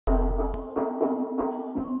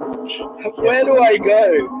Where do I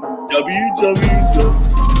go? www.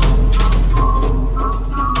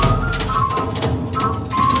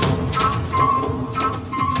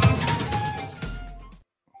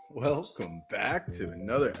 Welcome back to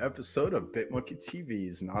another episode of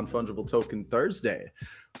BitmonkeyTV's Non-Fungible Token Thursday,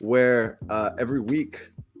 where every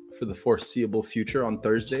week for the foreseeable future on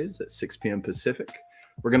Thursdays at 6 p.m. Pacific,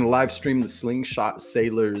 we're going to live stream the Slingshot,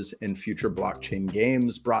 Sailors, and Future Blockchain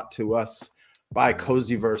games brought to us by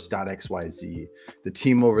Cozyverse.xyz. The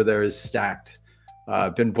team over there is stacked.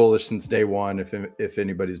 Been bullish since day one. If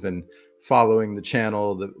anybody's been following the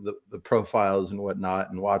channel, the profiles and whatnot,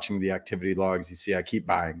 and watching the activity logs, you see I keep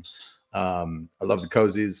buying. I love the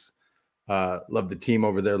Cozies. Love the team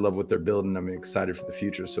over there. Love what they're building. I'm excited for the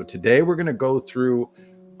future. So today we're going to go through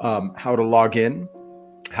how to log in,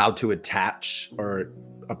 how to attach or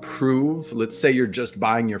approve. Let's say you're just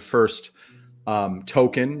buying your first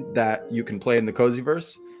token that you can play in the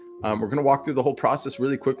Cozyverse. We're going to walk through the whole process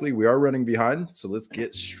really quickly. We are running behind, so let's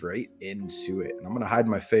get straight into it. And I'm going to hide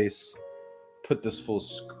my face, put this full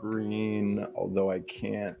screen, although I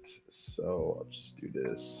can't. So I'll just do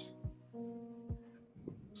this.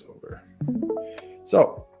 It's over.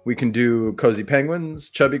 So we can do cozy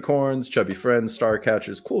penguins, chubby corns, chubby friends, star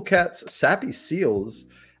catchers, cool cats, sappy seals,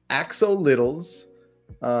 axo littles.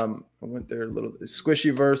 I went there a little bit.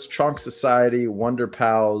 Squishyverse, Chonk Society, Wonder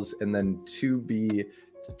Pals, and then to be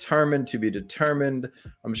determined.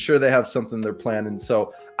 I'm sure they have something they're planning.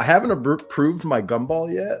 So I haven't approved my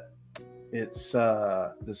gumball yet. It's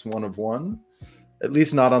this one of one, at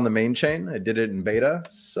least not on the main chain. I did it in beta.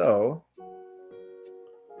 So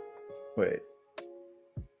wait.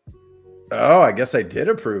 Oh, I guess I did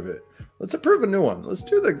approve it. Let's approve a new one. Let's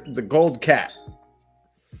do the gold cat.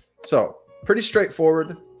 So pretty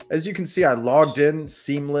straightforward. As you can see, I logged in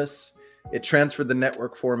seamless. It transferred the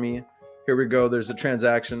network for me. Here we go. There's a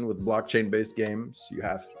transaction with blockchain-based games. You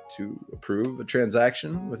have to approve a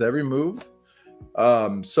transaction with every move.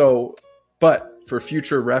 But for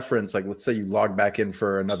future reference, like let's say you log back in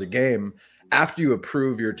for another game, after you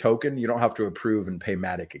approve your token, you don't have to approve and pay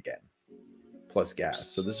Matic again, plus gas.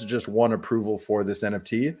 So this is just one approval for this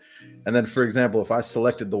NFT. And then, for example, if I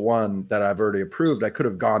selected the one that I've already approved, I could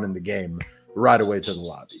have gone in the game right away to the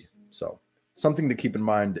lobby. So something to keep in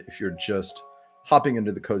mind if you're just hopping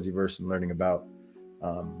into the Cozyverse and learning about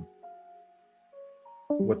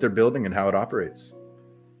what they're building and how it operates.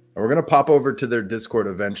 And we're going to pop over to their Discord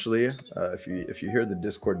eventually. If you hear the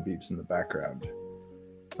Discord beeps in the background,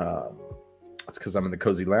 it's because I'm in the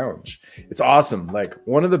Cozy Lounge. It's awesome. Like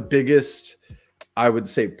one of the biggest, I would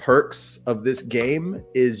say, perks of this game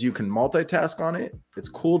is you can multitask on it. It's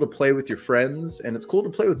cool to play with your friends, and it's cool to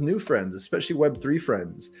play with new friends, especially Web3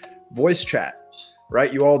 friends. Voice chat.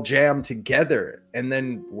 Right? You all jam together, and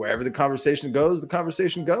then wherever the conversation goes,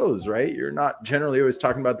 right? You're not generally always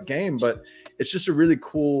talking about the game, but it's just a really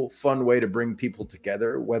cool, fun way to bring people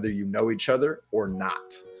together, whether you know each other or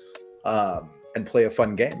not, and play a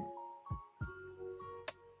fun game.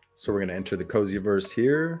 So we're going to enter the Cozyverse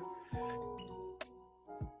here.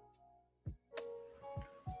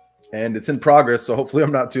 And it's in progress, so hopefully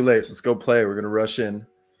I'm not too late. Let's go play. We're going to rush in.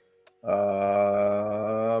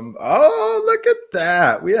 Oh, look at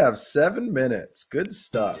that. We have 7 minutes. Good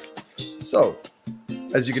stuff. So,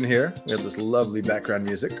 as you can hear, we have this lovely background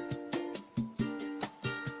music.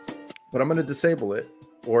 But I'm going to disable it,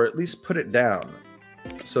 or at least put it down.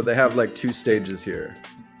 So they have like 2 stages here.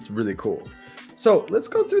 It's really cool. So let's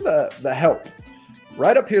go through the help.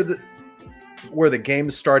 Right up here where the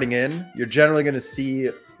game's starting in, you're generally going to see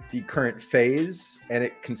the current phase, and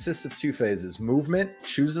it consists of 2 phases: movement,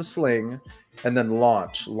 choose a sling, and then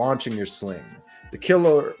launching your sling. The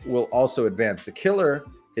killer will also advance. The killer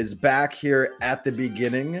is back here at the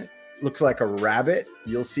beginning. Looks like a rabbit.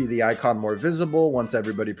 You'll see the icon more visible once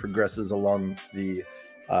everybody progresses along the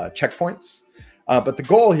checkpoints. But the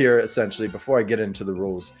goal here, essentially, before I get into the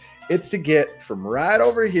rules, it's to get from right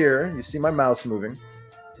over here, you see my mouse moving,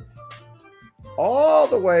 all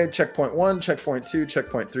the way checkpoint 1, checkpoint 2,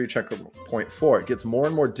 checkpoint 3, checkpoint 4. It gets more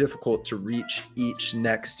and more difficult to reach each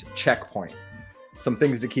next checkpoint. Some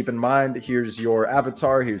things to keep in mind. Here's your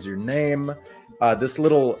avatar. Here's your name. This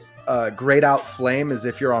little grayed out flame is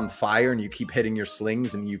if you're on fire and you keep hitting your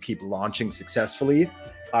slings and you keep launching successfully.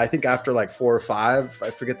 I think after like 4 or 5, I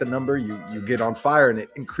forget the number, you get on fire, and it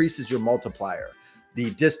increases your multiplier.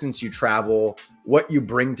 The distance you travel, what you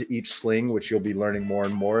bring to each sling, which you'll be learning more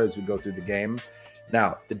and more as we go through the game.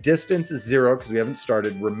 Now, the distance is 0 because we haven't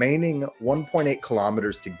started, remaining 1.8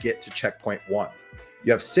 kilometers to get to checkpoint 1.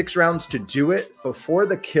 You have 6 rounds to do it before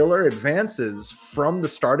the killer advances from the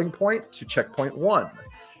starting point to checkpoint 1.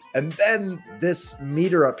 And then this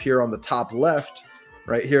meter up here on the top left,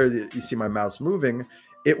 right here, you see my mouse moving.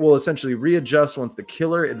 It will essentially readjust once the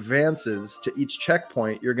killer advances to each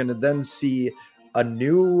checkpoint. You're going to then see a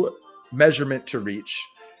new measurement to reach,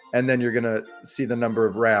 and then you're going to see the number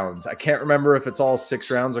of rounds. I can't remember if it's all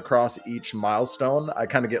 6 rounds across each milestone. I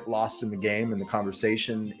kind of get lost in the game and the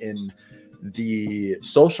conversation in the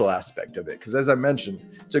social aspect of it, because as I mentioned,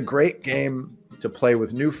 it's a great game to play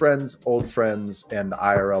with new friends, old friends, and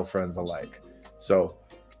IRL friends alike. So,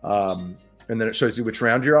 and then it shows you which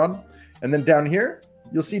round you're on. And then down here,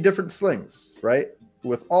 you'll see different slings, right?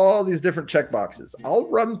 With all these different checkboxes. I'll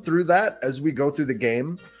run through that as we go through the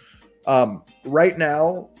game. Right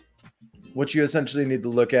now, what you essentially need to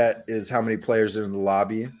look at is how many players are in the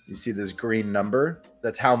lobby. You see this green number.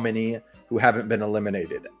 That's how many who haven't been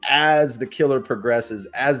eliminated. As the killer progresses,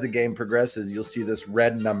 as the game progresses, you'll see this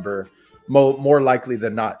red number more likely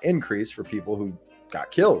than not increase for people who got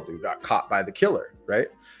killed, who got caught by the killer, right?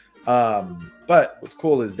 But what's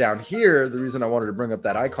cool is down here, the reason I wanted to bring up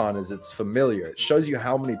that icon is it's familiar. It shows you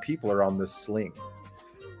how many people are on this sling.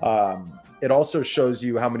 It also shows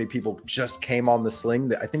you how many people just came on the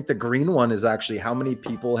sling. I think the green one is actually how many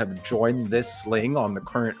people have joined this sling on the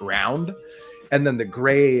current round. And then the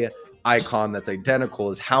gray icon that's identical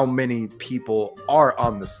is how many people are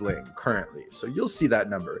on the sling currently. So you'll see that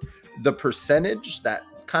number. The percentage, that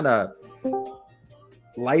kind of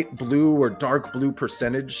light blue or dark blue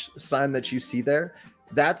percentage sign that you see there,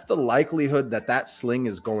 that's the likelihood that that sling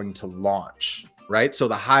is going to launch, right? So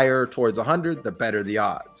the higher towards 100, the better the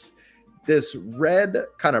odds. This red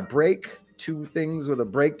kind of break, 2 things with a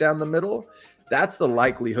break down the middle, that's the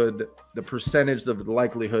likelihood, the percentage of the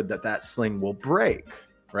likelihood that that sling will break,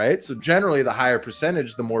 right? So generally the higher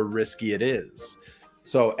percentage, the more risky it is.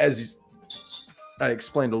 So as I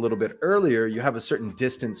explained a little bit earlier, you have a certain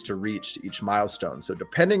distance to reach to each milestone. So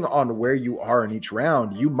depending on where you are in each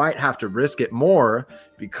round, you might have to risk it more,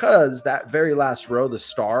 because that very last row, the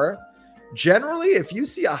star, generally, if you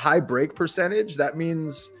see a high break percentage, that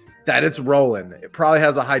means that it's rolling. It probably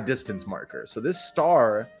has a high distance marker. So this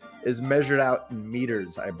star is measured out in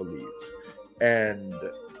meters, I believe. And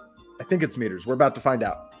I think it's meters. We're about to find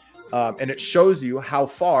out. And it shows you how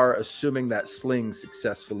far, assuming that sling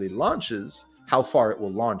successfully launches, how far it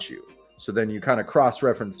will launch you. So then you kind of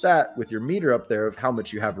cross-reference that with your meter up there of how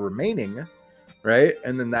much you have remaining, right?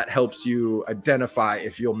 And then that helps you identify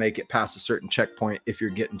if you'll make it past a certain checkpoint if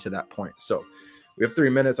you're getting to that point. So we have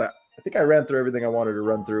 3 minutes. I think I ran through everything I wanted to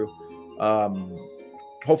run through.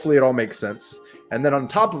 Hopefully it all makes sense. And then on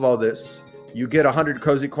top of all this, you get 100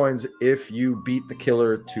 cozy coins if you beat the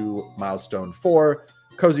killer to milestone 4.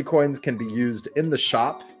 Cozy coins can be used in the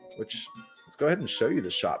shop, which let's go ahead and show you the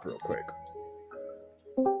shop real quick.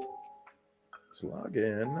 Let's log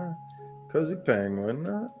in. Cozy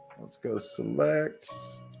Penguin. Let's go select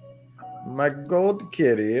my gold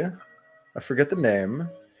kitty. I forget the name.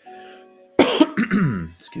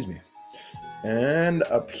 Excuse me. And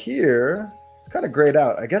up here, it's kind of grayed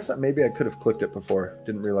out. I guess that maybe I could have clicked it before.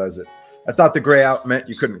 Didn't realize it. I thought the gray out meant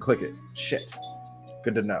you couldn't click it. Shit.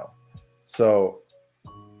 Good to know. So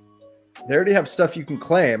they already have stuff you can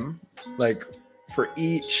claim. Like for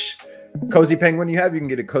each Cozy Penguin you have, you can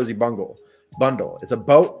get a Cozy bundle. It's a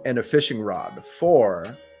boat and a fishing rod.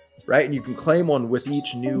 4, right? And you can claim one with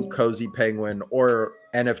each new Cozy Penguin or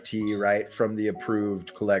NFT, right, from the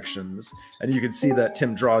approved collections. And you can see that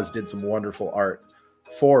Tim Draws did some wonderful art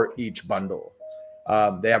for each bundle.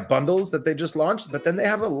 They have bundles that they just launched, but then they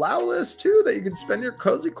have a allow list too that you can spend your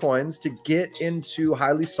Cozy coins to get into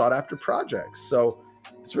highly sought after projects. So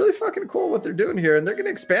it's really fucking cool what they're doing here, and they're going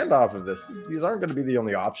to expand off of this. These aren't going to be the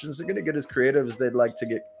only options. They're going to get as creative as they'd like to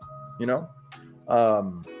get, you know.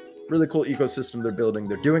 Really cool ecosystem they're building.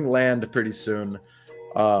 They're doing land pretty soon.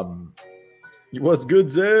 What's good,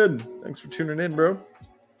 Zed? Thanks for tuning in, bro.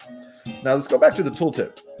 Now let's go back to the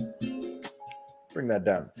tooltip. Bring that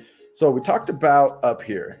down. So we talked about up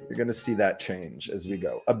here. You're going to see that change as we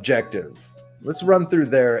go. Objective. Let's run through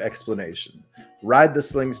their explanation. Ride the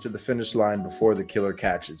slings to the finish line before the killer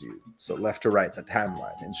catches you. So left to right, the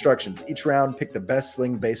timeline. Instructions. Each round, pick the best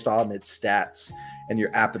sling based on its stats and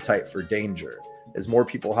your appetite for danger. As more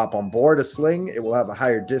people hop on board a sling, it will have a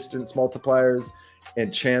higher distance multipliers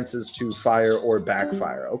and chances to fire or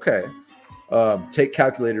backfire. Okay. Take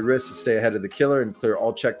calculated risks to stay ahead of the killer and clear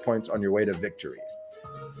all checkpoints on your way to victory.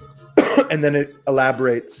 And then it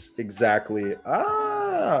elaborates exactly.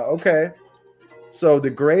 Okay. So the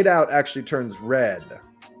grayed out actually turns red.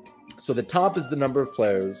 So the top is the number of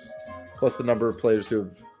players, plus the number of players who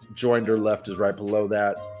have joined or left is right below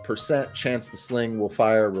that. Percent chance the sling will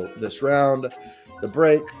fire this round. The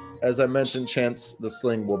break, as I mentioned, chance the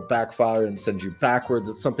sling will backfire and send you backwards.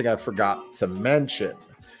 It's something I forgot to mention.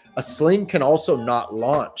 A sling can also not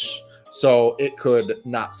launch. So it could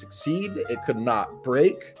not succeed, it could not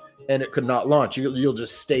break, and it could not launch. You'll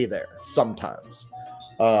just stay there sometimes.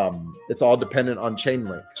 It's all dependent on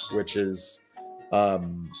Chainlink, which is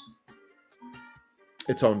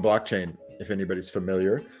its own blockchain, if anybody's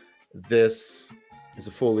familiar. This is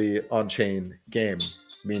a fully on-chain game,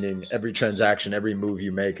 meaning every transaction, every move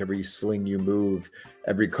you make, every sling you move,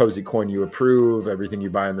 every cozy coin you approve, everything you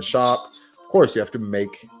buy in the shop, of course, you have to make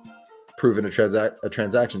proven a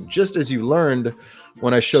transaction, just as you learned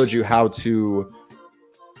when I showed you how to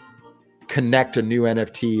connect a new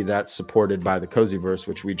NFT that's supported by the Cozyverse,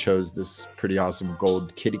 which we chose this pretty awesome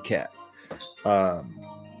gold kitty cat. And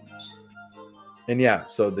yeah,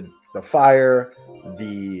 so the fire,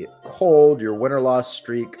 the cold, your win or loss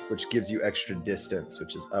streak, which gives you extra distance,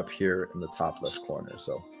 which is up here in the top left corner.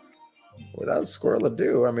 So without squirrel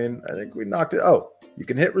ado, I mean, I think we knocked it. Oh, you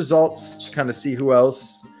can hit results to kind of see who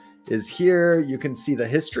else is here. You can see the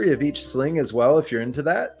history of each sling as well if you're into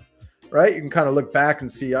that, right? You can kind of look back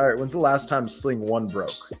and see, all right, when's the last time sling 1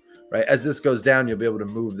 broke, right? As this goes down, you'll be able to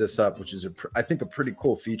move this up, which is, I think, a pretty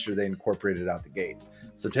cool feature they incorporated out the gate.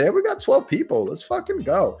 So today we got 12 people. Let's fucking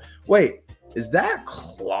go. Wait, is that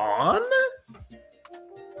Klon?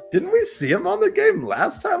 Didn't we see him on the game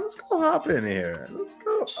last time? Let's go hop in here. Let's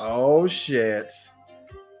go. Oh, shit.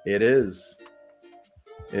 It is.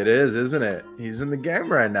 It is, isn't it? He's in the game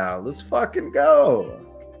right now. Let's fucking go.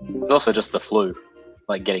 It's also just the flu,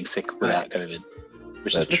 like getting sick without COVID,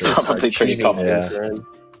 which is true. probably pretty common. Yeah.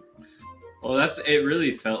 Well, it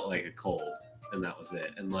really felt like a cold, and that was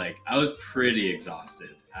it. And like I was pretty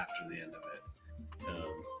exhausted after the end of it.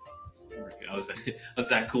 I was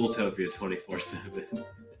at Cooltopia 24/7.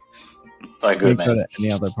 Like Did you good go man. to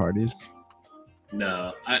any other parties?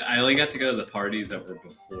 No, I only got to go to the parties that were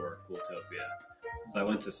before Cooltopia. So I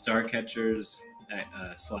went to Starcatchers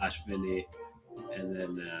 / Vinny, and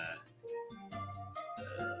then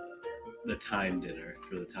the Time dinner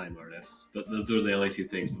for the Time artists. But those were the only 2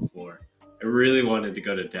 things before. I really wanted to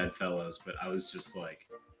go to Deadfellows, but I was just like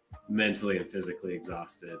mentally and physically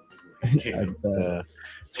exhausted. I can't.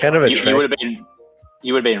 It's kind of a You would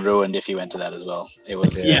have been ruined if you went to that as well. It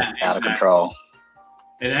was Yeah, out of exactly. control.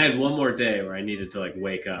 And I had one more day where I needed to like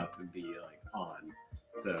wake up and be like on.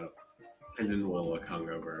 So I didn't want to look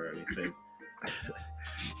hungover or anything.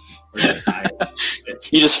 Or just tired.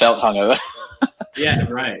 You just felt hungover. Yeah,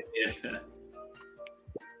 right. Yeah.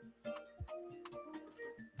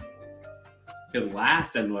 The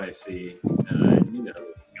last NYC,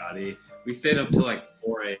 Scotty, we stayed up till like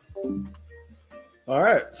 4 a.m. All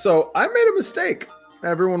right, so I made a mistake.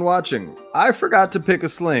 Everyone watching, I forgot to pick a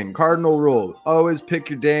sling. Cardinal rule: always pick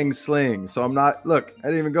your dang sling. So I'm not. Look, I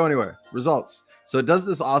didn't even go anywhere. Results. So it does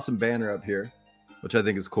this awesome banner up here, which I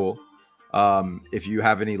think is cool. If you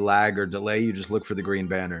have any lag or delay, you just look for the green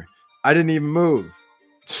banner. I didn't even move.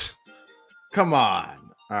 Come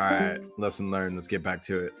on. All right, lesson learned. Let's get back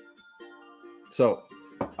to it. So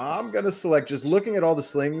I'm gonna select. Just looking at all the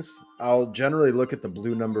slings, I'll generally look at the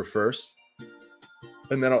blue number first.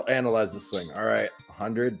 And then I'll analyze the sling. All right,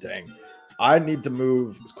 100. Dang. I need to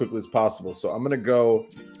move as quickly as possible. So I'm going to go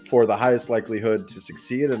for the highest likelihood to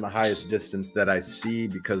succeed and the highest distance that I see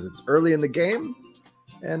because it's early in the game.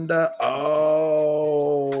 And,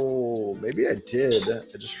 oh, maybe I did.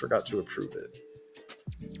 I just forgot to approve it.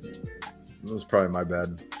 That was probably my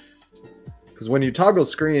bad. Because when you toggle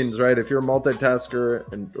screens, right, if you're a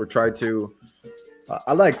multitasker or try to,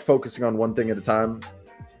 I like focusing on one thing at a time.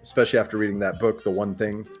 Especially after reading that book, The One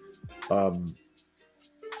Thing.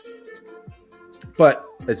 But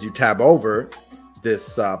as you tab over,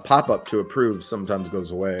 this pop-up to approve sometimes goes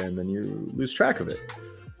away, and then you lose track of it.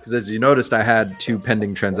 Because as you noticed, I had 2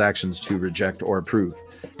 pending transactions to reject or approve.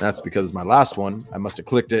 And that's because my last one, I must have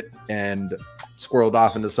clicked it and squirreled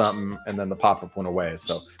off into something, and then the pop-up went away.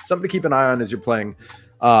 So something to keep an eye on as you're playing.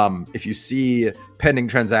 If you see pending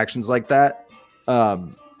transactions like that,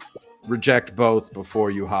 reject both before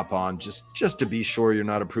you hop on, just to be sure you're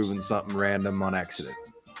not approving something random on accident.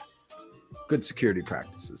 Good security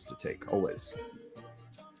practices to take always.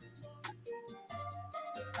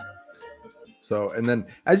 So, and then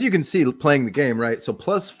as you can see playing the game, right? So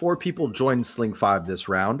plus 4 people joined Sling 5 this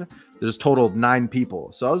round. There's a total of 9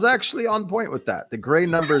 people. So I was actually on point with that. The gray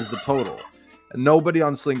number is the total. And nobody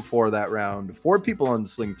on Sling 4 that round, 4 people on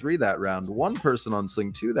Sling 3 that round, 1 person on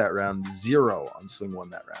Sling 2 that round, 0 on Sling 1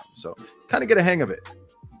 that round. So kind of get a hang of it.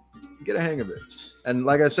 Get a hang of it. And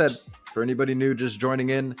like I said, for anybody new just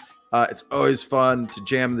joining in, it's always fun to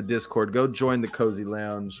jam the Discord. Go join the Cozy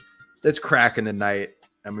Lounge. It's cracking tonight.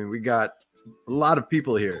 I mean, we got a lot of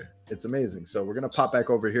people here. It's amazing. So we're gonna pop back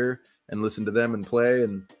over here and listen to them and play.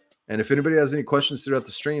 And if anybody has any questions throughout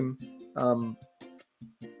the stream,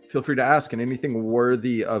 feel free to ask. And anything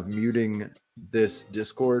worthy of muting this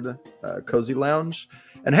Discord Cozy Lounge.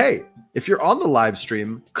 And hey, if you're on the live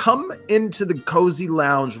stream, come into the Cozy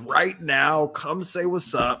Lounge right now. Come say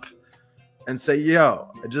what's up and say,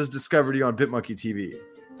 yo, I just discovered you on BitmonkeyTV.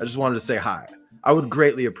 I just wanted to say hi. I would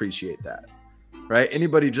greatly appreciate that. Right?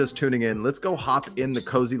 Anybody just tuning in, let's go hop in the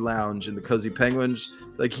Cozy Lounge and the Cozy Penguins.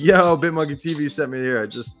 Like, yo, BitmonkeyTV sent me here. I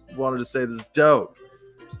just wanted to say this is dope.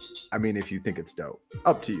 I mean, if you think it's dope,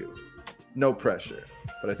 up to you. No pressure.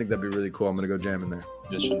 But I think that'd be really cool. I'm going to go jam in there.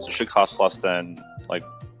 It should cost less than, like,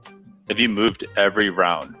 if you moved every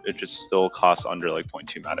round, it just still costs under, like,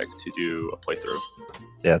 0.2 Matic to do a playthrough.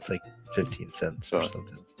 Yeah, it's like 15 cents or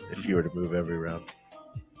something if you were to move every round.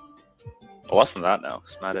 Well, less than that now.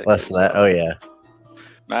 Matic less than that? Oh, yeah.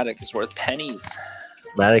 Matic is worth pennies.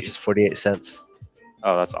 Matic is 48 cents.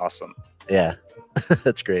 Oh, that's awesome. Yeah,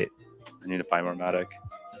 that's great. I need to buy more Matic.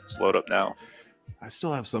 Let's load up now. I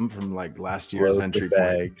still have some from like last year's entry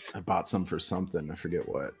point. I bought some for something. I forget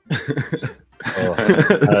what. Oh, I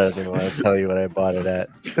don't even want to tell you what I bought it at.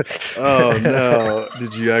 Oh, no.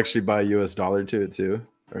 Did you actually buy US dollar to it too?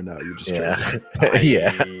 Or no, you just traded it?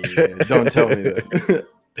 Yeah. Don't tell me that.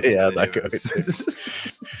 Yeah, I'm not going to.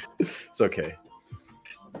 It's okay.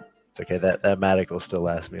 It's okay. That Matic will still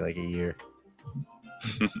last me like a year.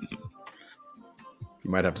 You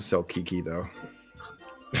might have to sell Kiki though.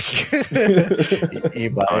 You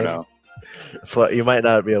might. Oh, no. You might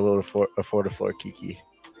not be able to afford a floor Kiki.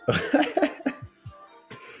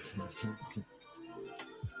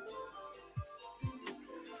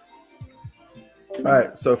 All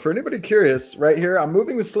right. So for anybody curious, right here, I'm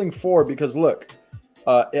moving the Sling 4 because look,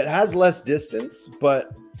 it has less distance,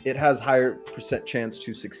 but it has higher % chance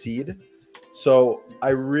to succeed. So I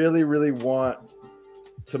really, really want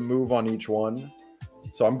to move on each one.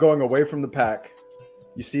 So I'm going away from the pack.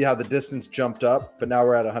 You see how the distance jumped up, but now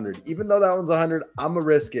we're at 100. Even though that one's 100, I'm going to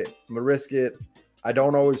risk it. I'm going to risk it. I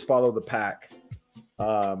don't always follow the pack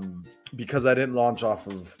because I didn't launch off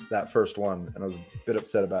of that first one, and I was a bit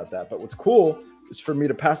upset about that. But what's cool is for me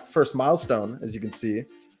to pass the first milestone, as you can see,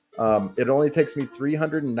 it only takes me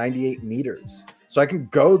 398 meters. So I can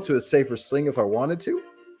go to a safer sling if I wanted to,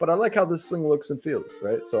 but I like how this sling looks and feels,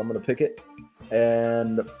 right? So I'm going to pick it,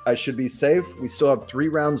 and I should be safe. We still have 3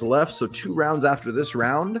 rounds left, so 2 rounds after this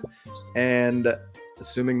round. And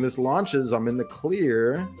assuming this launches, I'm in the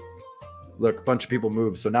clear. Look, a bunch of people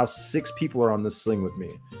moved. So now 6 people are on this sling with me.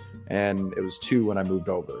 And it was 2 when I moved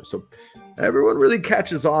over. So everyone really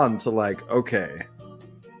catches on to like, okay,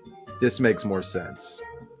 this makes more sense.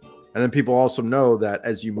 And then people also know that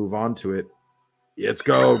as you move on to it, let's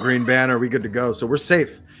go, green banner, we good to go. So we're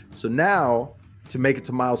safe. So now to make it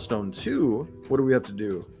to milestone 2, what do we have to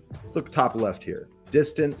do? Let's look top left here.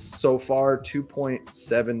 Distance so far,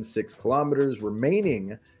 2.76 kilometers,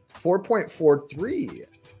 remaining 4.43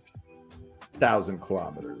 thousand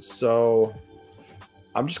kilometers. So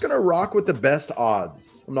I'm just going to rock with the best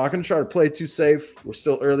odds. I'm not going to try to play too safe. We're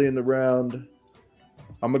still early in the round.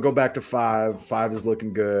 I'm going to go back to 5. 5 is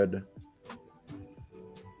looking good.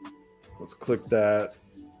 Let's click that.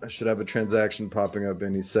 I should have a transaction popping up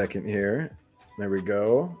any second here. There we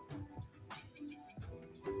go.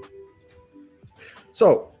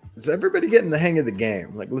 So, is everybody getting the hang of the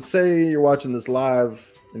game? Like, let's say you're watching this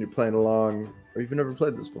live and you're playing along, or you've never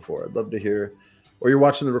played this before. I'd love to hear. Or you're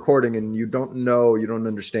watching the recording and you don't know, you don't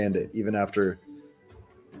understand it, even after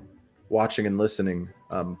watching and listening.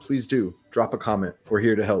 Please do drop a comment. We're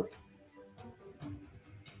here to help.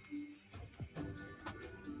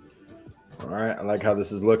 All right, I like how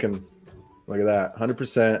this is looking. Look at that,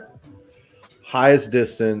 100%. Highest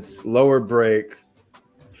distance, lower break.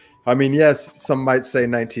 I mean, yes, some might say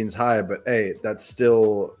 19's high, but hey, that's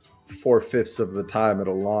still 4/5 of the time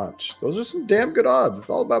it'll launch. Those are some damn good odds. It's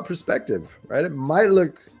all about perspective, right? It might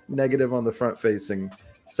look negative on the front-facing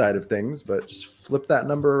side of things, but just flip that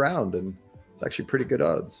number around, and it's actually pretty good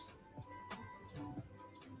odds.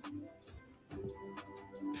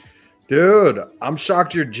 Dude, I'm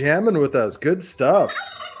shocked you're jamming with us. Good stuff.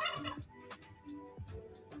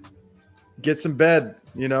 Get some bed,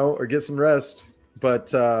 you know, or get some rest.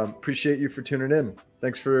 But appreciate you for tuning in.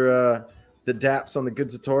 Thanks for the daps on the good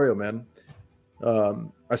tutorial, man.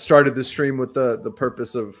 I started this stream with the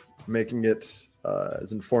purpose of making it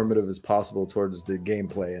as informative as possible towards the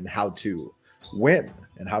gameplay and how to win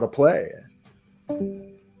and how to play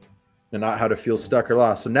and not how to feel stuck or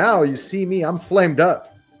lost. So now you see me, I'm flamed up.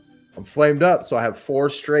 I'm flamed up. So I have 4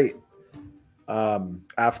 straight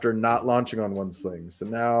after not launching on one sling. So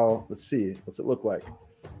now let's see. What's it look like?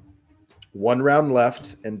 1 round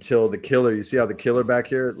left until the killer. You see how the killer back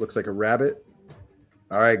here, it looks like a rabbit.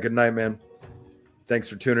 All right. Good night, man. Thanks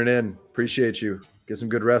for tuning in. Appreciate you. Get some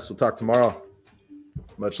good rest. We'll talk tomorrow.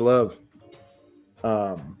 Much love.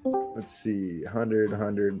 Let's see. 100.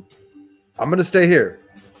 I'm going to stay here.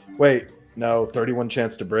 Wait, no, 31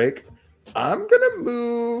 chance to break. I'm going to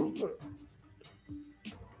move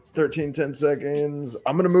 13, 10 seconds.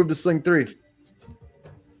 I'm going to move to sling 3.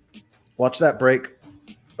 Watch that break.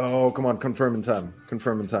 Oh, come on. Confirm in time.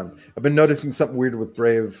 I've been noticing something weird with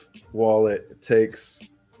Brave Wallet. It takes...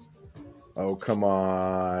 Oh, come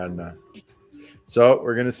on. So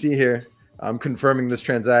we're going to see here. I'm confirming this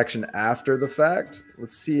transaction after the fact.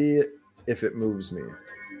 Let's see if it moves me.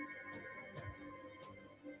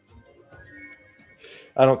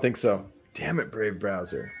 I don't think so. Damn it, Brave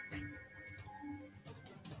browser.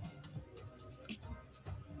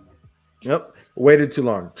 Yep. Waited too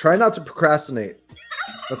long. Try not to procrastinate.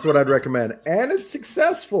 That's what I'd recommend. And it's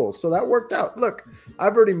successful. So that worked out. Look,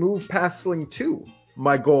 I've already moved past Sling 2,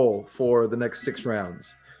 my goal for the next 6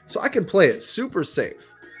 rounds. So I can play it super safe,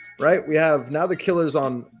 right? We have now the killers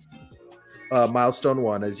on milestone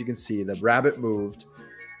 1. As you can see, the rabbit moved.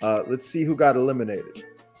 Let's see who got eliminated.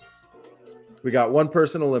 We got 1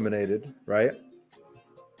 person eliminated, right?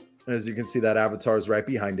 As you can see, that avatar is right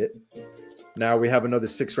behind it. Now we have another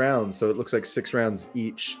 6 rounds. So it looks like 6 rounds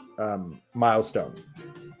each milestone.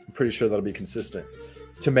 I'm pretty sure that'll be consistent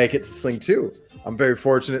to make it to Sling 2. I'm very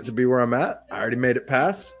fortunate to be where I'm at. I already made it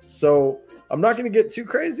past. So I'm not going to get too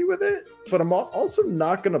crazy with it, but I'm also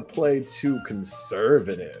not going to play too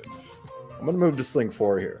conservative. I'm going to move to Sling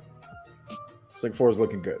 4 here. Sling 4 is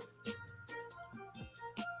looking good.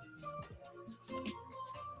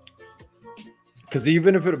 Because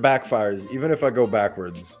even if it backfires, even if I go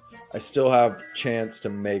backwards, I still have chance to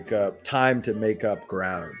make up, time to make up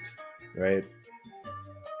ground, right?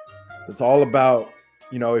 It's all about,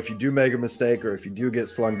 you know, if you do make a mistake or if you do get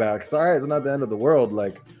slung back, it's all right. It's not the end of the world.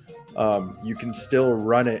 Like, you can still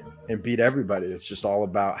run it and beat everybody. It's just all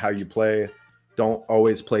about how you play. Don't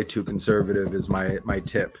always play too conservative is my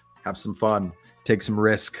tip. Have some fun. Take some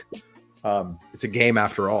risk. It's a game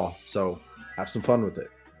after all. So have some fun with it.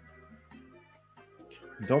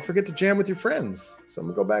 Don't forget to jam with your friends. So I'm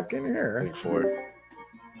going to go back in here. Sling 4.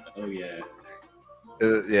 Oh, yeah.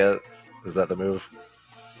 Yeah. Is that the move?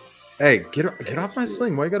 Hey, get off my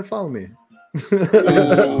sling. Why you got to follow me?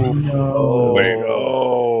 Oh, Wait,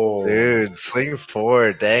 dude, Sling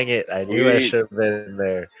 4. Dang it. I knew I should have been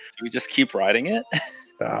there. Do we just keep riding it?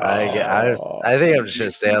 I think I'm just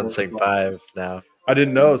going to stay on Sling 5 now. I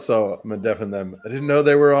didn't know, so I'm going to deafen them. I didn't know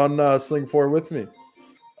they were on Sling 4 with me.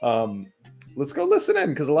 Let's go listen in,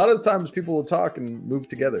 because a lot of the times people will talk and move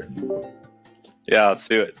together. Yeah, let's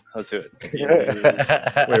do it.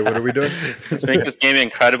 Wait, what are we doing? Let's make this game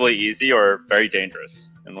incredibly easy or very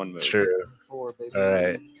dangerous in one move. True. All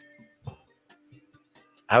right.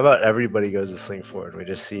 How about everybody goes to Sling 4 and we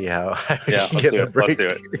just see how we Yeah, can let's get do a it. break.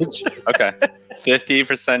 Let's do it. Okay.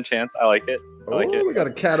 50% chance. I like it. I like it. We got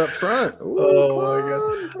a cat up front. Ooh, Oh my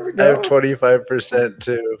god. There we I have go. 25%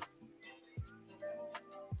 too.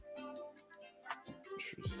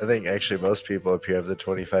 I think actually most people up here have the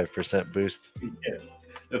 25% boost. Yeah.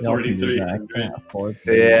 The 43.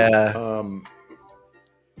 Yeah.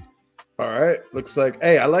 All right. Looks like,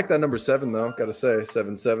 hey, I like that number 7 though. Gotta say,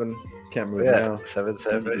 7-7. Can't move Yeah. now.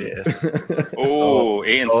 7-7. Yeah. Oh,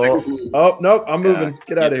 8 and 6. Oh nope, I'm moving.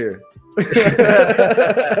 Get out of here.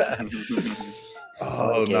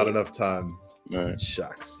 Oh, Okay. not enough time. Right.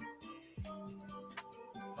 Shucks.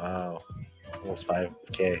 Wow. Almost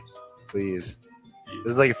 5K. Please.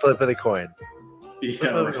 This is like a flip of the coin. Yeah,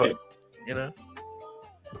 right. You know?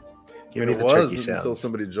 I Give mean, me it the was turkey until sounds.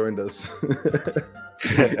 somebody joined us.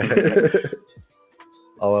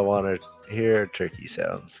 All I want to hear are turkey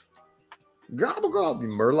sounds. Gobble gobble, you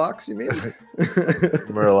murlocs, you mean?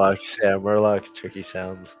 Murlocs, yeah, Murlocs, turkey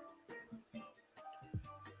sounds.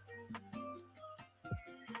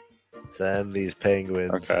 Send these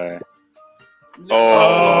penguins. Okay.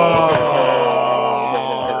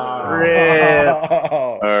 Rip.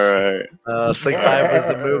 All right. Sling 5 was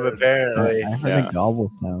the move, apparently. I heard Yeah. a gobble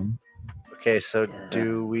sound. Okay, so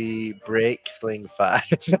do we break Sling 5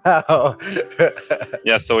 now?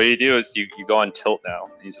 Yeah, so what you do is you go on tilt now.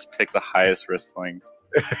 And you just pick the highest risk sling.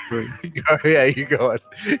 Yeah, you go on.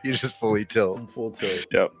 You just fully tilt. I'm full tilt.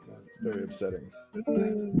 Yep. That's very upsetting.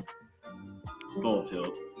 Full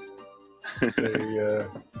tilt. There you go.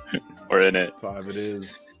 We're in it. 5 it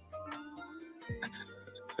is.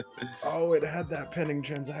 Oh, it had that pending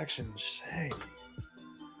transaction. Shame.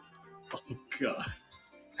 God.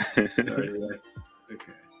 Sorry, like,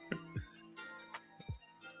 okay.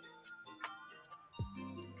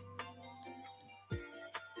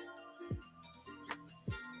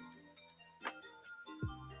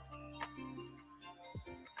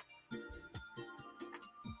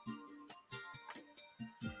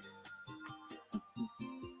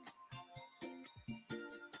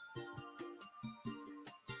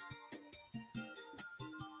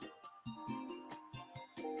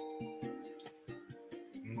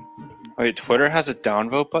 Wait, Twitter has a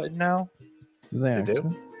downvote button now? Do they They do?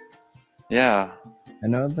 actually? Yeah. I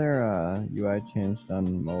know their UI changed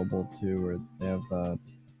on mobile too, where they have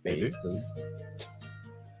They do? bases.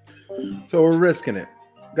 So we're risking it.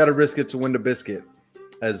 Got to risk it to win the biscuit,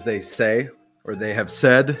 as they say, or they have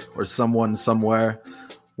said, or someone somewhere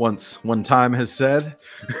one time has said.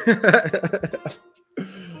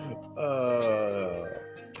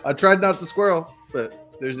 I tried not to squirrel,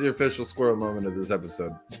 but there's the official squirrel moment of this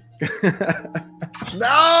episode.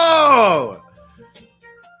 No!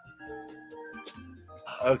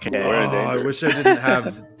 Okay. We're in Oh, I danger. wish I didn't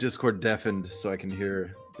have Discord deafened so I can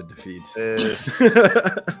hear the defeat.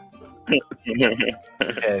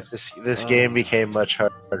 Okay, this game became much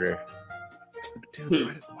harder.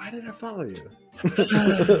 Dude, why did I follow you?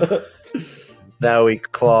 Now we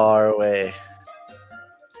claw our way.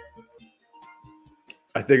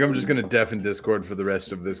 I think I'm just gonna deafen Discord for the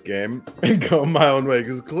rest of this game and go my own way,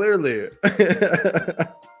 because clearly,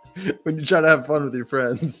 when you try to have fun with your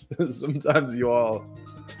friends, sometimes you all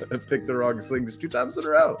pick the wrong slings 2 times in a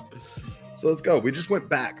row. So let's go. We just went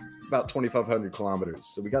back about 2,500 kilometers,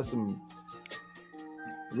 so we got some.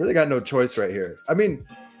 We really got no choice right here. I mean,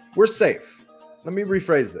 we're safe. Let me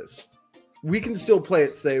rephrase this. We can still play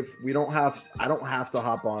it safe. We don't have. I don't have to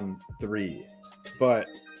hop on 3, but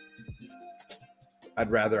I'd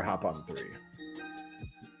rather hop on 3.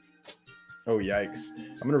 Oh, yikes.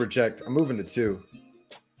 I'm going to reject. I'm moving to 2.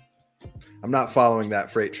 I'm not following that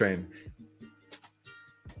freight train.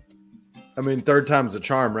 I mean, 3rd time's a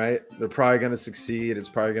charm, right? They're probably going to succeed. It's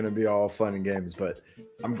probably going to be all fun and games, but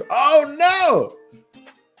oh, no!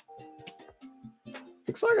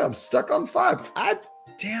 Looks like I'm stuck on 5.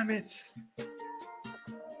 Damn it.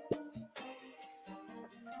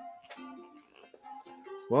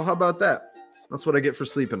 Well, how about that? That's what I get for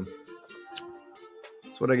sleeping.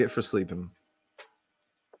 That's what I get for sleeping.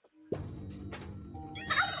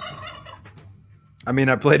 I mean,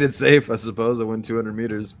 I played it safe, I suppose. I went 200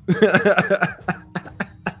 meters.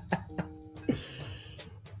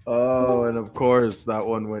 Oh, and of course, that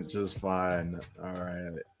one went just fine. All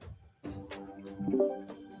right.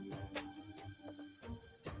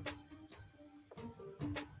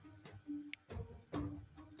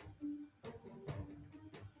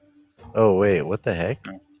 Oh wait, what the heck?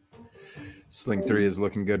 Sling 3 is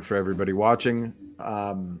looking good for everybody watching.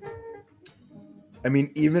 I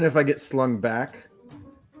mean, even if I get slung back,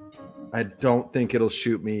 I don't think it'll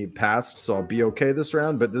shoot me past, so I'll be okay this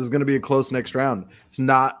round, but this is going to be a close next round. It's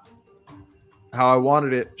not how I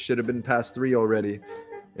wanted it. Should have been past 3 already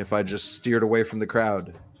if I just steered away from the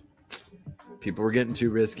crowd. People were getting too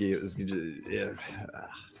risky. It was just, yeah.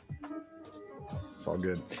 It's all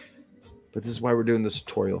good. But this is why we're doing this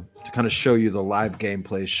tutorial, to kind of show you the live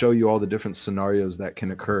gameplay, show you all the different scenarios that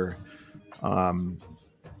can occur. So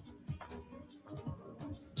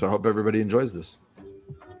I hope everybody enjoys this.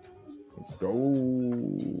 Let's go.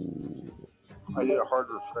 I did a hard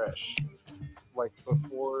refresh. Like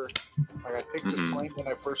before, like I picked the sling when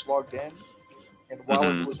I first logged in, and while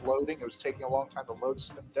it was loading, it was taking a long time to load,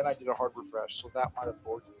 and then I did a hard refresh, so that might have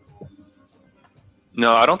bored me.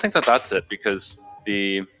 No, I don't think that's it, because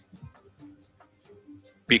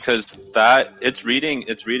that it's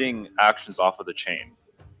reading actions off of the chain.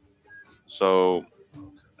 So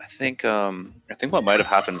I think what might have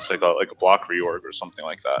happened is like a block reorg or something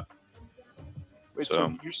like that. Wait,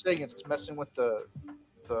 so you're saying it's messing with the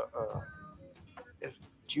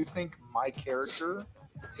do you think my character,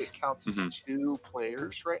 it counts as 2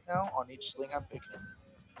 players right now on each sling I'm picking?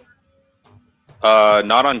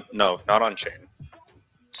 Not on chain.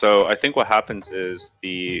 So I think what happens is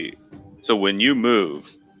so when you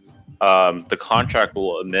move, the contract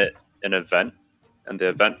will emit an event, and the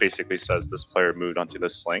event basically says this player moved onto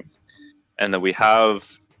this sling, and then we have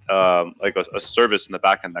like a service in the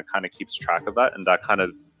back end that kind of keeps track of that, and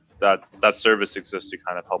that service exists to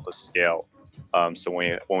kind of help us scale. So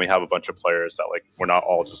when we have a bunch of players that like we're not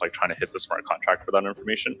all just like trying to hit the smart contract for that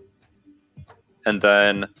information. And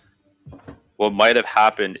then what might have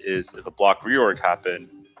happened is if a block reorg happened,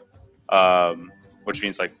 which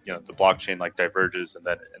means like the blockchain like diverges and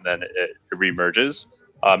then it remerges.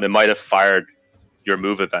 It might have fired your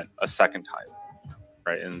move event a second time,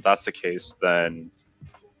 right? And if that's the case, then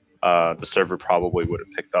the server probably would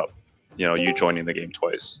have picked up, you joining the game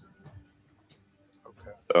twice.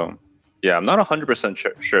 Okay. So, yeah, I'm not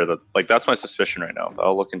 100% sure that, like, that's my suspicion right now, but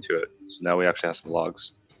I'll look into it. So now we actually have some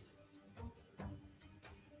logs.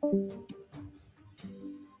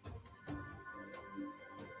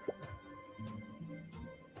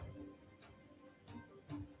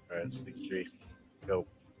 Alright, 63. Go.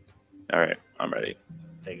 All right, I'm ready.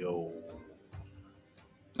 They go.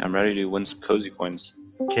 I'm ready to win some cozy coins.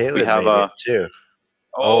 Caitlin We have made it too.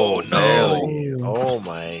 Oh no! Really? Oh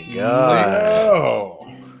my god.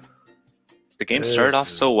 No. The game started off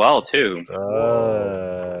so well too.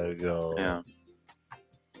 Go. Yeah.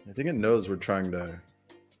 I think it knows we're trying to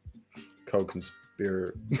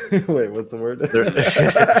co-conspire. Wait, what's the word?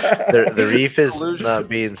 The reef is Collusion. not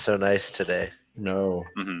being so nice today. No.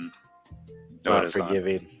 Mm-hmm. No, Not it is not.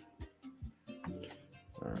 forgiving.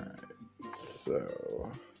 All right.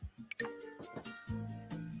 So.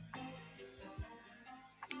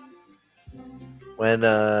 When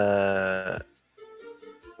are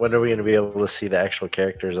we going to be able to see the actual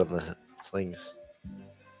characters on the slings?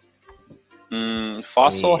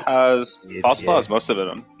 Fossil has Yeah. most of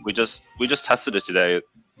them. We just tested it today.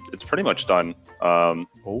 It's pretty much done. Oh.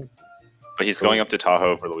 But he's Cool. going up to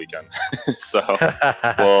Tahoe for the weekend, so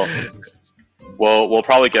we'll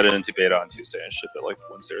probably get it into beta on Tuesday and ship it like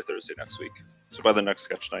Wednesday or Thursday next week. So by the next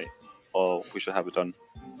sketch night, we should have it done.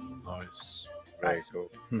 Nice. Very cool.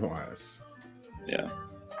 Nice. Yeah.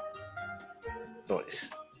 Nice.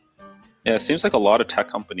 Yeah, it seems like a lot of tech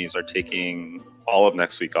companies are taking all of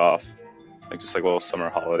next week off, like just like a little summer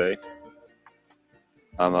holiday.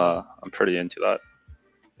 I'm pretty into that.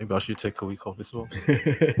 Maybe I should take a week off as well.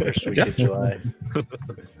 First week of July.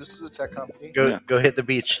 This is a tech company. Go hit the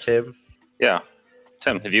beach, Tim. Yeah,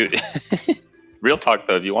 Tim, if you real talk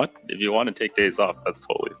though, if you want to take days off, that's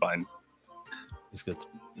totally fine. It's good.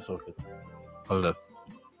 It's all good. I love.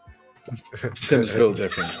 Tim's built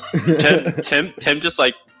different. Tim just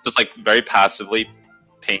like very passively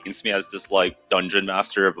paints me as this like dungeon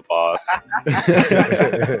master of a boss.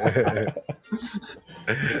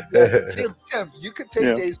 Tim, you could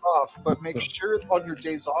take days off, but make sure on your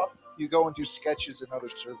days off you go and do sketches in other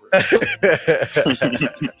servers.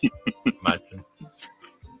 Imagine.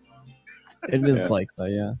 It is like that,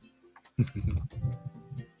 yeah.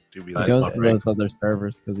 Do be He Nice, goes my to brain. those other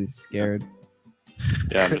servers because he's scared.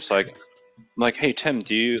 Yeah, I'm like, hey Tim,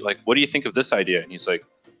 what do you think of this idea? And he's like,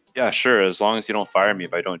 yeah, sure, as long as you don't fire me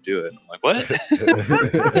if I don't do it. I'm like, what?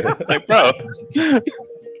 Like, bro,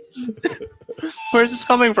 where's this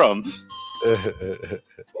coming from?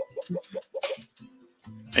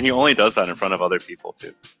 And he only does that in front of other people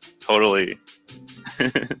too. Totally.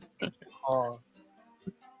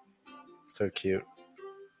 So cute.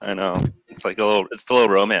 I know. It's like it's the little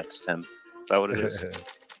romance, Tim. Is that what it is?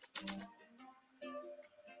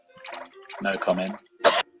 No comment.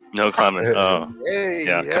 No comment. Oh, Hey,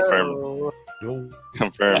 Yeah, yo.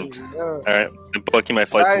 confirmed. Yo. All right, I'm booking my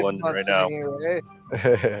flight to Pride London Month right now. anyway.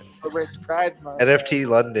 Celebrate Pride Month. NFT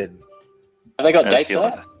London. Have they got NFT dates for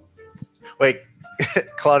that? London. Wait,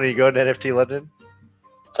 Claude, are you going to NFT London?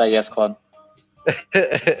 Say yes, Claude.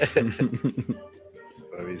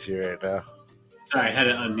 Oh, he's here right now. Sorry, I had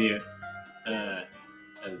to unmute. Had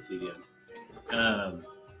the TV on.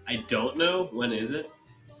 I don't know. When is it?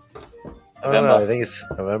 I don't know. I think it's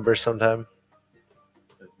November sometime.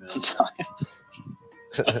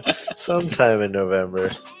 Sometime in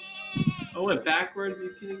November. Oh, went backwards? Are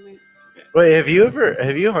you kidding me? Okay. Wait, have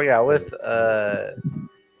you hung out with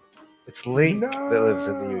it's Link that lives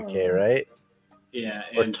in the UK, right? Yeah,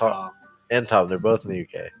 Or and Tom. Tom. And Tom, they're both in the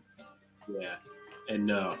UK. Yeah, and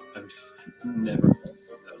no, I've never met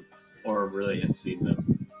them or really have seen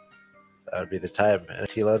them. That would be the time.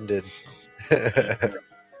 NFT London.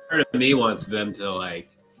 Part of me wants them to like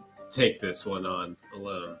take this one on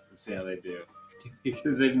alone and see how they do,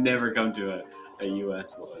 because they've never come to a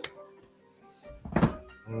US one.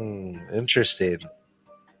 Interesting.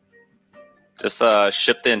 Just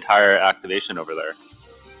ship the entire activation over there.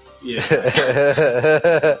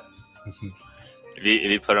 Yeah, If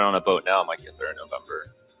you put it on a boat now, it might get there in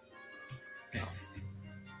November.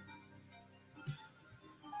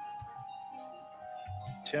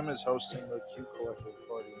 Tim is hosting the Q Collective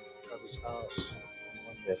party at his house.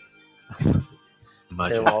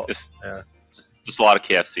 Imagine. well, Just, yeah. just a lot of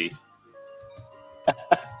KFC.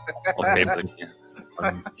 Okay, but, yeah.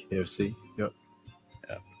 And KFC. Yep.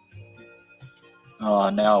 Oh,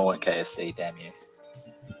 now I want KFC. Damn you.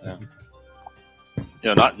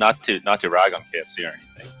 Not to rag on KFC or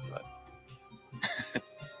anything, but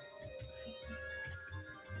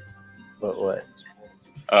What?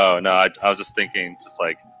 Oh no, I was just thinking, just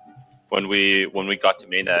like when we got to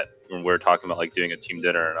mainnet, when we were talking about like doing a team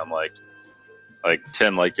dinner, and I'm like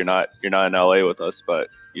Tim, like you're not in LA with us, but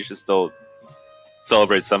you should still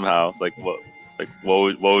celebrate somehow. It's like what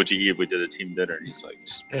would you eat if we did a team dinner? And he's like,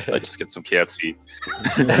 just get some KFC.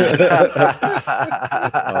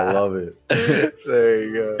 I love it. There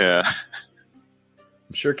you go. Yeah.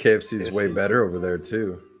 I'm sure KFC is way better over there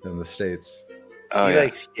too than the States. Oh He yeah,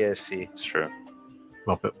 likes KFC. it's true.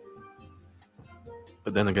 Love it.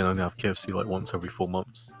 But then again, I only have KFC like once every 4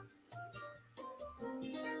 months.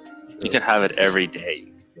 You can have it every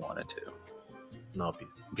day if you wanted to. No, I'll be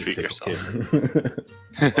Treat sick of yourself.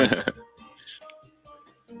 KFC.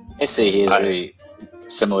 FC here is really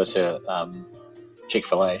similar to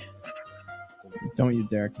Chick-fil-A. Don't you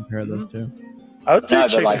dare compare those two. I would say No,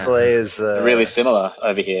 but, like, Chick-fil-A is Really similar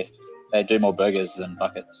over here. They do more burgers than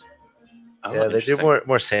buckets. Oh, yeah, they do interesting.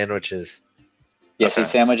 more sandwiches. Yeah, Okay. see,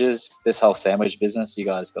 sandwiches, this whole sandwich business, you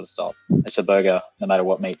guys got to stop. It's a burger, no matter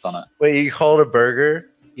what meat's on it. Wait, you call it a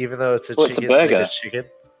burger even though it's a Well, it's a chicken? like burger. It's chicken.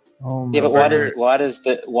 Oh my Yeah, but burger. why does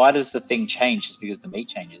the thing change just because the meat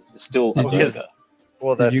changes? It's still a Because- burger.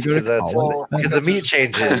 Well, Did that's you go to because that's college? because the meat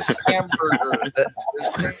changes.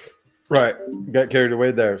 Hamburger. Right. Got carried away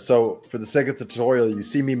there. So for the sake of the tutorial, you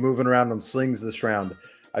see me moving around on slings this round.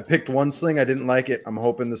 I picked one sling. I didn't like it. I'm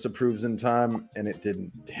hoping this approves in time, and it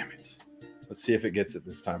didn't. Damn it. Let's see if it gets it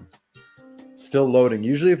this time. Still loading.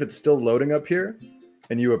 Usually if it's still loading up here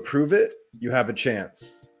and you approve it, you have a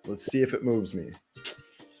chance. Let's see if it moves me.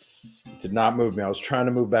 It did not move me. I was trying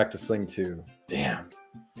to move back to sling 2. Damn.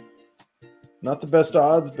 Not the best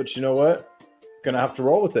odds, but you know what? Gonna have to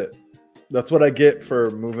roll with it. That's what I get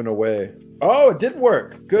for moving away. Oh, it did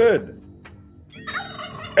work. Good.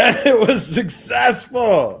 And it was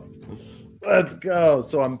successful. Let's go.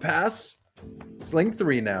 So I'm past sling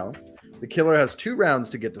 3 now. The killer has 2 rounds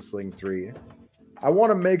to get to sling 3. I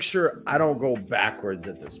want to make sure I don't go backwards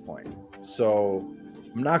at this point. So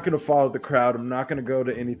I'm not going to follow the crowd. I'm not going to go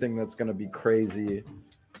to anything that's going to be crazy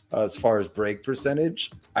as far as break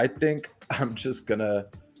percentage. I think I'm just going to,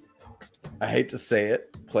 I hate to say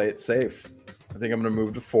it, play it safe. I think I'm going to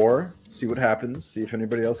move to 4, see what happens, see if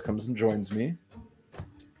anybody else comes and joins me.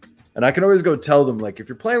 And I can always go tell them, like, if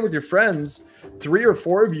you're playing with your friends, 3 or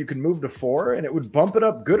 4 of you can move to 4, and it would bump it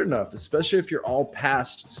up good enough, especially if you're all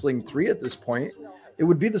past sling 3 at this point. It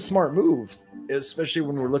would be the smart move, especially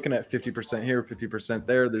when we're looking at 50% here, 50%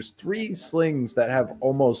 there. There's 3 slings that have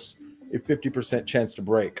almost a 50% chance to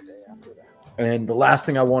break. And the last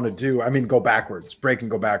thing I want to do, I mean, go backwards, break and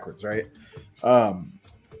go backwards, right?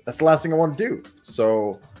 That's the last thing I want to do.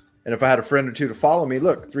 So, and if I had a friend or 2 to follow me,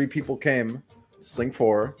 look, 3 people came, sling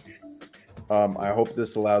 4. I hope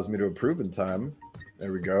this allows me to approve in time.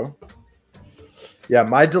 There we go. Yeah,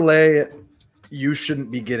 my delay, you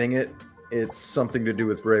shouldn't be getting it. It's something to do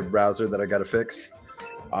with Brave Browser that I got to fix.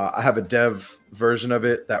 I have a dev version of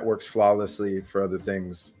it that works flawlessly for other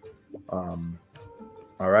things. All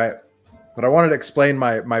right. But I wanted to explain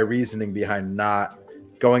my reasoning behind not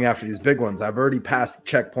going after these big ones. I've already passed the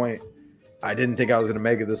checkpoint. I didn't think I was going to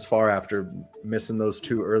make it this far after missing those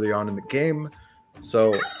 2 early on in the game.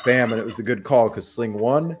 So, bam, and it was the good call because sling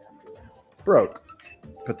 1 broke,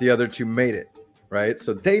 but the other 2 made it, right?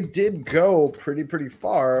 So they did go pretty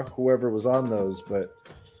far, whoever was on those. But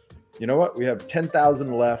you know what? We have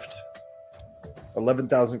 10,000 left,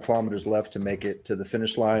 11,000 kilometers left to make it to the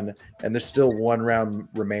finish line, and there's still 1 round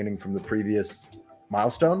remaining from the previous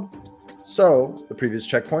milestone. So the previous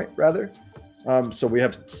checkpoint, rather. So we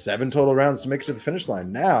have 7 total rounds to make it to the finish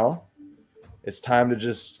line. Now it's time to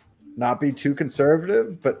just not be too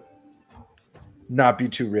conservative, but not be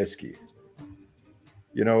too risky.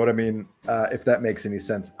 You know what I mean? If that makes any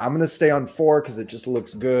sense. I'm going to stay on 4 because it just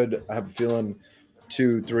looks good. I have a feeling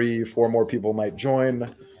 2, 3, 4 more people might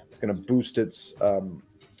join. It's going to boost its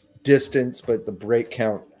distance, but the break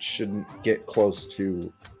count shouldn't get close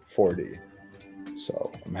to 40.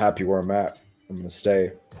 So I'm happy where I'm at. I'm going to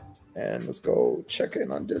stay. And let's go check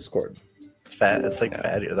in on Discord. It's fat. It's like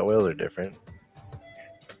fatty. The oils are different.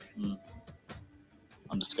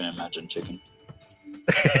 I'm just going to imagine chicken.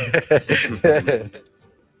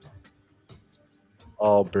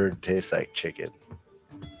 All bird tastes like chicken.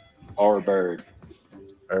 Or a bird.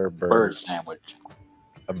 Or Bird sandwich.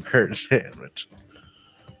 A bird sandwich.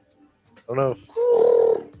 I don't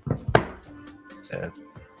know. Yeah.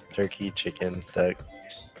 Turkey, chicken, duck.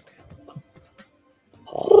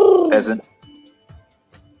 Pheasant.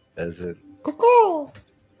 Pheasant.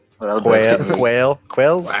 What other birds can you eat?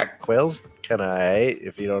 Quails kind of alright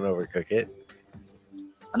if you don't overcook it.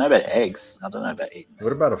 I know about eggs. I don't know about eating.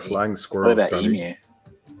 What about a flying squirrel? What about Scotty? emu?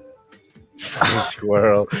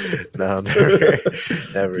 Squirrel. No, never.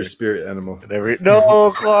 Never. Your spirit animal. Never.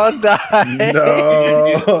 No, Klondike.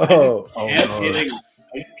 No. Oh, Kept no. hitting.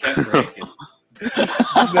 I just kept breaking.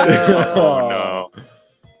 Oh no.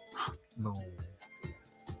 No.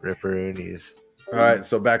 Ripperoonies. All right,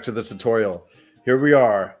 so back to the tutorial. Here we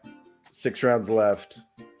are. 6 rounds left.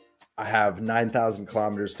 I have 9,000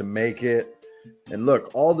 kilometers to make it. And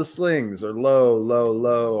look, all the slings are low, low,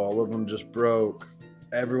 low. All of them just broke.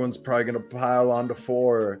 Everyone's probably going to pile onto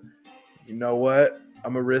 4. You know what?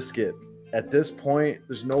 I'm going to risk it. At this point,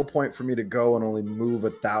 there's no point for me to go and only move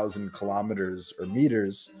 1,000 kilometers or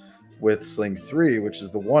meters with Sling 3, which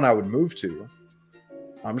is the one I would move to.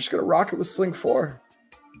 I'm just going to rock it with Sling 4.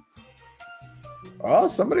 Oh,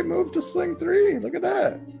 somebody moved to Sling 3. Look at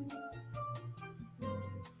that.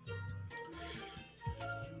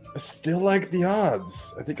 I still like the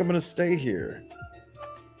odds. I think I'm going to stay here.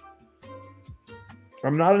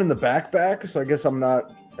 I'm not in the back, so I guess I'm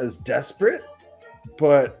not as desperate.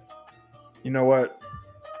 But you know what?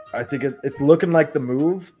 I think it's looking like the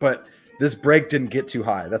move, but this break didn't get too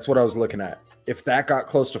high. That's what I was looking at. If that got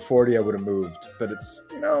close to 40, I would have moved. But it's,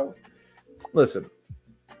 listen.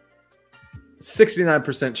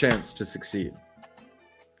 69% chance to succeed.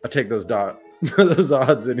 I take those those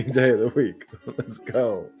odds any day of the week. Let's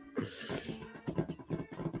go.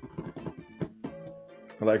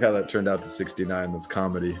 I like how that turned out to 69. That's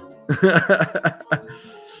comedy.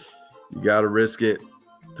 You gotta risk it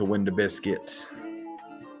to win the biscuit.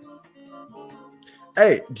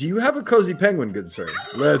 Hey, do you have a cozy penguin, good sir?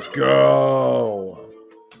 Let's go.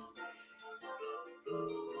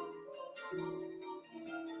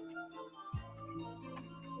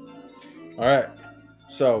 All right,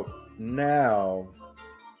 so now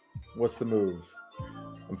what's the move?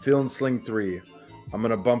 I'm feeling Sling 3. I'm going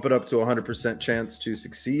to bump it up to 100% chance to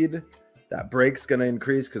succeed. That break's going to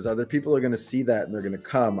increase because other people are going to see that and they're going to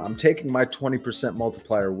come. I'm taking my 20%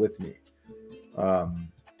 multiplier with me.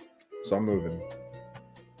 So I'm moving.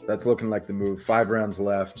 That's looking like the move. 5 rounds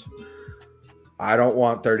left. I don't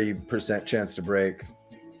want 30% chance to break.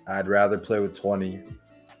 I'd rather play with 20.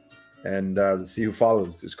 And let's see who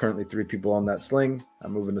follows. There's currently 3 people on that sling.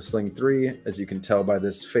 I'm moving to Sling 3, as you can tell by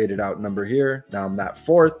this faded out number here. Now I'm that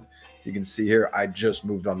 4th. You can see here, I just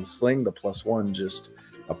moved on the sling. The +1 just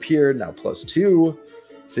appeared. Now +2.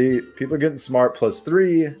 See, people are getting smart.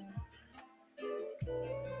 +3.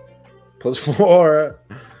 +4.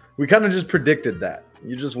 We kind of just predicted that.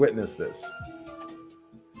 You just witnessed this.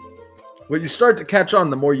 Well, you start to catch on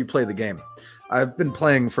the more you play the game. I've been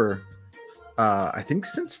playing for... I think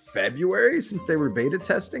since February, since they were beta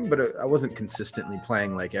testing, but I wasn't consistently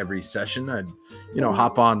playing like every session. I'd,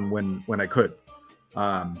 hop on when I could.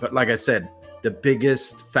 But like I said, the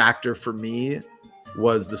biggest factor for me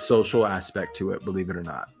was the social aspect to it, believe it or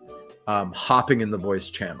not. Hopping in the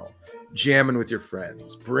voice channel, jamming with your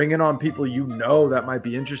friends, bringing on people that might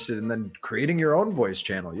be interested, and then creating your own voice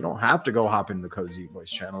channel. You don't have to go hop in the Cozy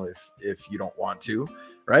voice channel if you don't want to,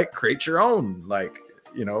 right? Create your own,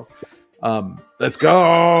 let's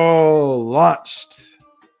go. Launched.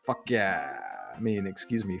 Fuck yeah.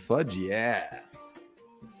 Excuse me, fudge. Yeah.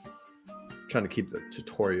 Trying to keep the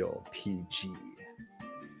tutorial PG.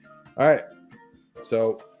 All right.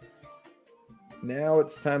 So now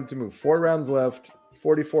it's time to move. 4 rounds left.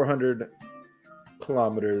 4,400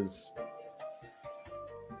 kilometers.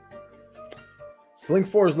 Sling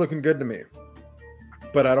 4 is looking good to me,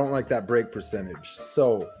 but I don't like that break percentage.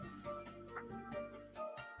 So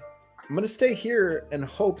I'm going to stay here and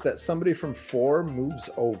hope that somebody from 4 moves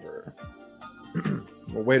over.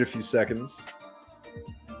 We'll wait a few seconds.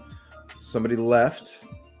 Somebody left.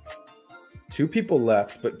 2 people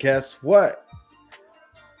left, but guess what?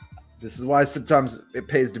 This is why sometimes it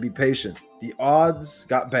pays to be patient. The odds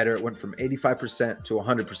got better. It went from 85% to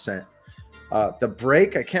 100%. The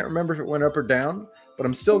break, I can't remember if it went up or down, but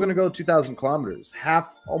I'm still going to go 2,000 kilometers.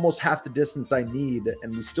 Almost half the distance I need,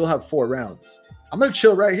 and we still have 4 rounds. I'm going to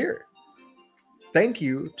chill right here. Thank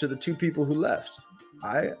you to the 2 people who left.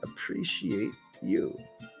 I appreciate you.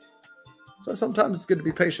 So sometimes it's good to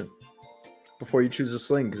be patient before you choose a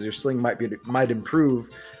sling, because your sling might improve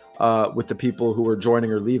with the people who are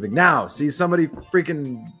joining or leaving. Now, see, somebody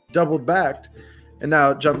freaking doubled backed and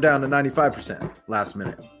now jumped down to 95% last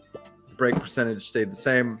minute. Break percentage stayed the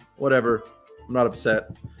same. Whatever. I'm not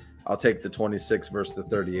upset. I'll take the 26 versus the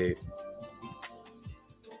 38.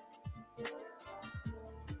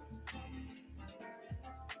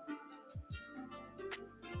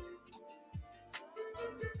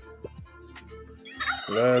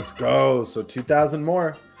 Let's go. So 2,000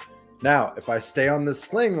 more. Now, if I stay on this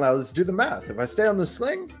sling, let's do the math. If I stay on this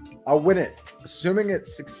sling, I'll win it, assuming it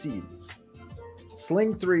succeeds.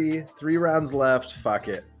 Sling 3, 3 rounds left. Fuck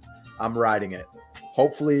it. I'm riding it.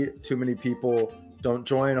 Hopefully, too many people don't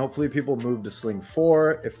join. Hopefully, people move to Sling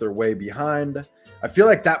 4 if they're way behind. I feel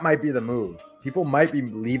like that might be the move. People might be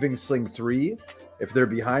leaving Sling 3 if they're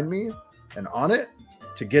behind me and on it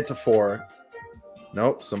to get to 4.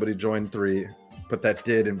 Nope, somebody joined 3, but that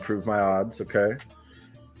did improve my odds, okay?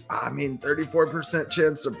 I mean, 34%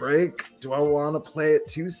 chance to break. Do I want to play it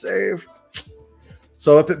too safe?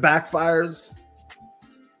 So if it backfires,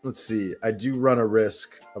 let's see. I do run a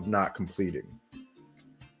risk of not completing.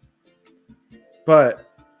 But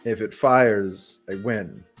if it fires, I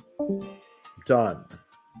win. Done.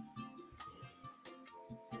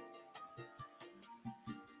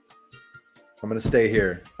 I'm going to stay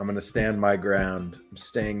here. I'm going to stand my ground. I'm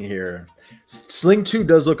staying here. Sling 2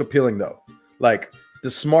 does look appealing, though. Like,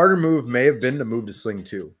 the smarter move may have been to move to Sling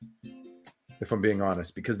 2, if I'm being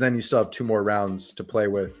honest, because then you still have 2 more rounds to play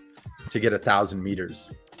with to get 1,000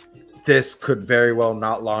 meters. This could very well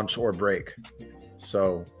not launch or break.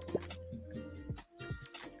 So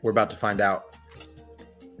we're about to find out.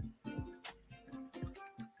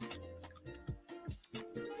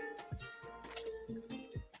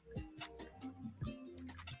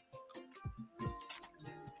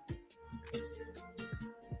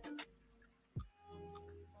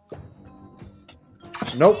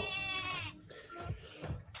 Nope.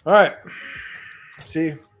 All right.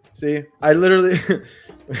 See, I literally,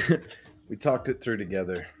 we talked it through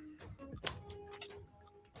together.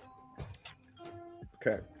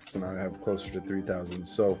 Okay. So now I have closer to 3,000.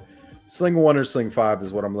 So Sling 1 or Sling 5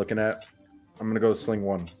 is what I'm looking at. I'm going to go Sling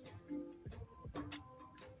 1.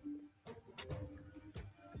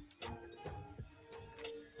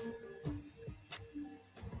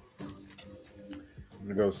 I'm going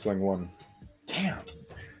to go Sling 1. Damn.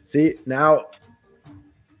 See, now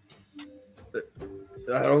I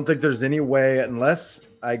don't think there's any way unless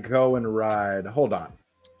I go and ride. Hold on.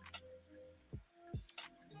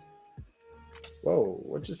 Whoa,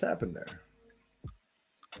 what just happened there?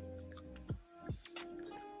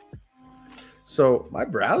 So my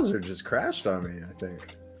browser just crashed on me, I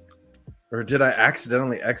think. Or did I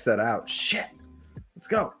accidentally X that out? Shit. Let's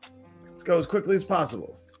go. Let's go as quickly as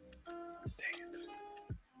possible.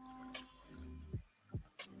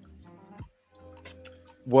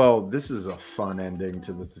 Well, this is a fun ending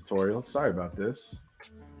to the tutorial. Sorry about this.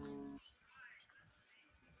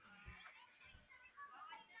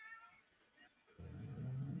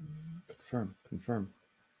 Confirm.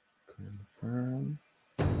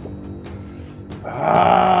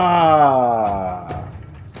 Ah!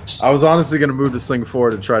 I was honestly going to move to Sling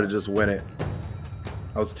 4 to try to just win it.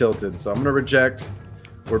 I was tilted, so I'm going to reject.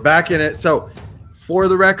 We're back in it. So, for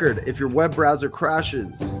the record, if your web browser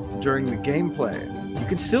crashes during the gameplay, you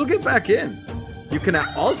can still get back in. You can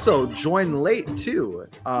also join late too.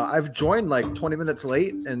 I've joined like 20 minutes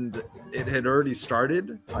late and it had already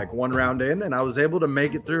started like 1 round in and I was able to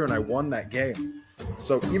make it through and I won that game.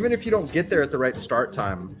 So even if you don't get there at the right start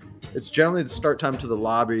time, it's generally the start time to the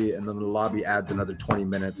lobby and then the lobby adds another 20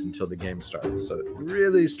 minutes until the game starts. So it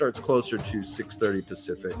really starts closer to 6:30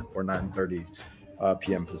 Pacific or 9:30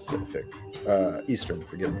 p.m. Pacific, Eastern,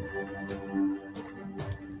 forgive me.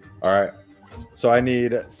 All right. So I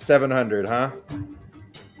need 700, huh?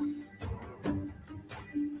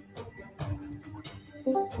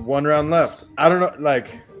 One round left. I don't know.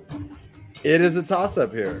 Like, it is a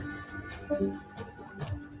toss-up here.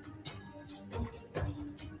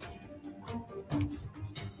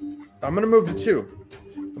 I'm going to move to 2.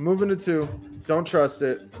 I'm moving to 2. Don't trust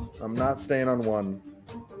it. I'm not staying on 1.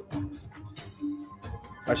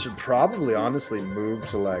 I should probably honestly move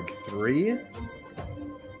to like 3.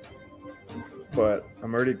 But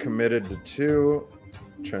I'm already committed to 2.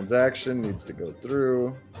 Transaction needs to go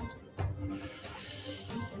through.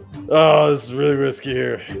 Oh, this is really risky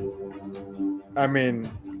here. I mean,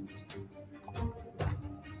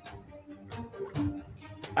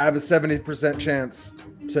 I have a 70% chance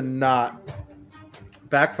to not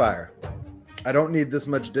backfire. I don't need this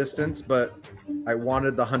much distance, but I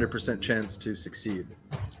wanted the 100% chance to succeed.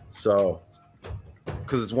 So,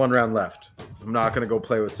 because it's 1 round left. I'm not going to go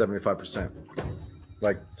play with 75%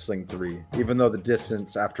 like Sling 3, even though the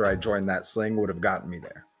distance after I joined that Sling would have gotten me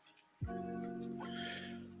there.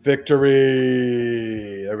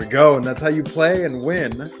 Victory! There we go. And that's how you play and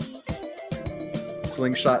win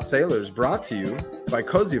Slingshot Sailors, brought to you by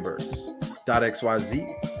Cozyverse.xyz.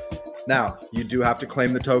 Now, you do have to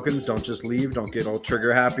claim the tokens. Don't just leave. Don't get all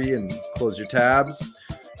trigger happy and close your tabs.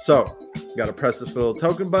 So, you got to press this little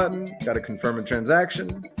token button. Got to confirm a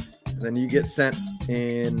transaction. Then you get sent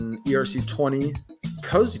an ERC20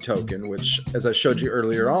 Cozy token, which, as I showed you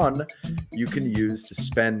earlier on, you can use to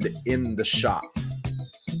spend in the shop.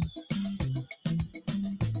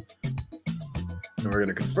 And we're going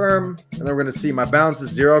to confirm, and then we're going to see my balance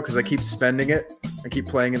is 0 because I keep spending it. I keep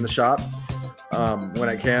playing in the shop when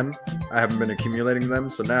I can. I haven't been accumulating them.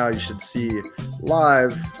 So now you should see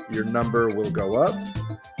live, your number will go up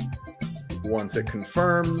once it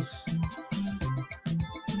confirms.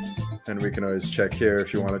 And we can always check here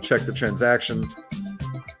if you want to check the transaction.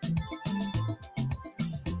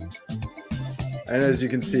 And as you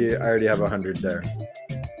can see, I already have 100 there.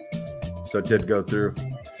 So it did go through.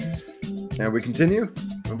 And we continue.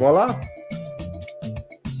 And voila.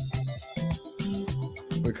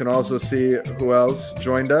 We can also see who else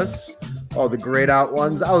joined us. Oh, the grayed out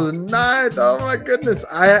ones. That was nice. Oh my goodness.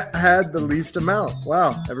 I had the least amount.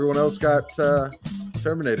 Wow. Everyone else got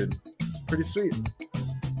terminated. Pretty sweet.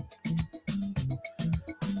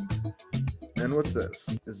 And what's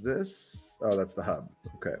this? Is this? Oh, that's the hub.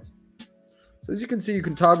 Okay. So as you can see, you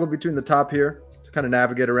can toggle between the top here to kind of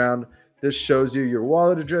navigate around. This shows you your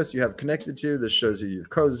wallet address you have connected to. This shows you your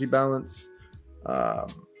Cozy balance.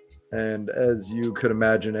 And as you could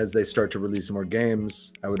imagine, as they start to release more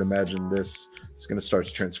games, I would imagine this is going to start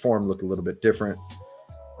to transform, look a little bit different.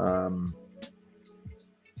 I'm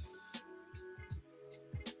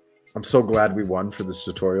so glad we won for this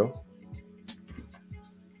tutorial.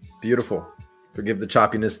 Beautiful. Forgive the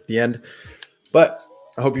choppiness at the end. But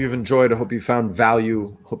I hope you've enjoyed. I hope you found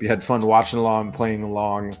value. Hope you had fun watching along, playing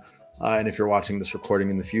along. And if you're watching this recording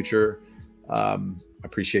in the future, I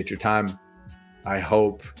appreciate your time. I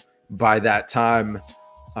hope by that time,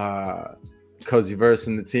 Cozyverse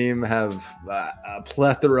and the team have a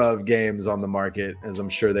plethora of games on the market, as I'm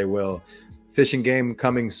sure they will. Fishing game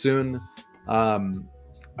coming soon.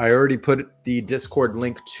 I already put the Discord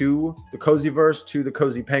link to the Cozyverse, to the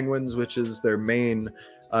Cozy Penguins, which is their main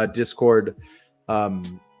Discord,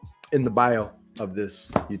 in the bio of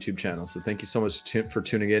this YouTube channel. So thank you so much for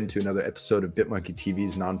tuning in to another episode of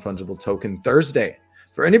BitmonkeyTV's Non-Fungible Token Thursday.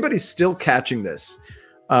 For anybody still catching this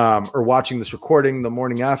or watching this recording the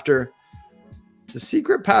morning after, the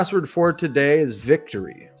secret password for today is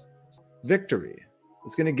victory. Victory.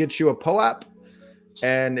 It's going to get you a POAP.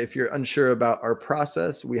 And if you're unsure about our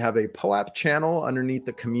process, we have a POAP channel underneath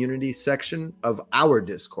the community section of our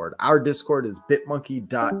Discord. Our Discord is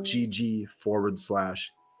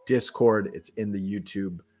bitmonkey.gg/Discord. It's in the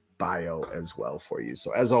YouTube bio as well for you.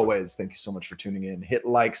 So as always, thank you so much for tuning in. Hit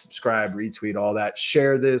like, subscribe, retweet, all that.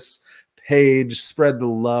 Share this page, spread the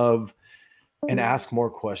love, and ask more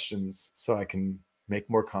questions so I can make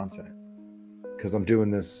more content, because I'm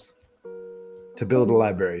doing this to build a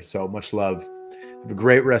library. So much love. Have a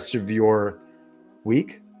great rest of your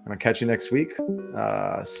week, and I'll catch you next week.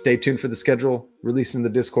 Stay tuned for the schedule, releasing the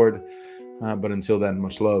Discord. But until then,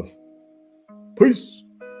 much love. Peace.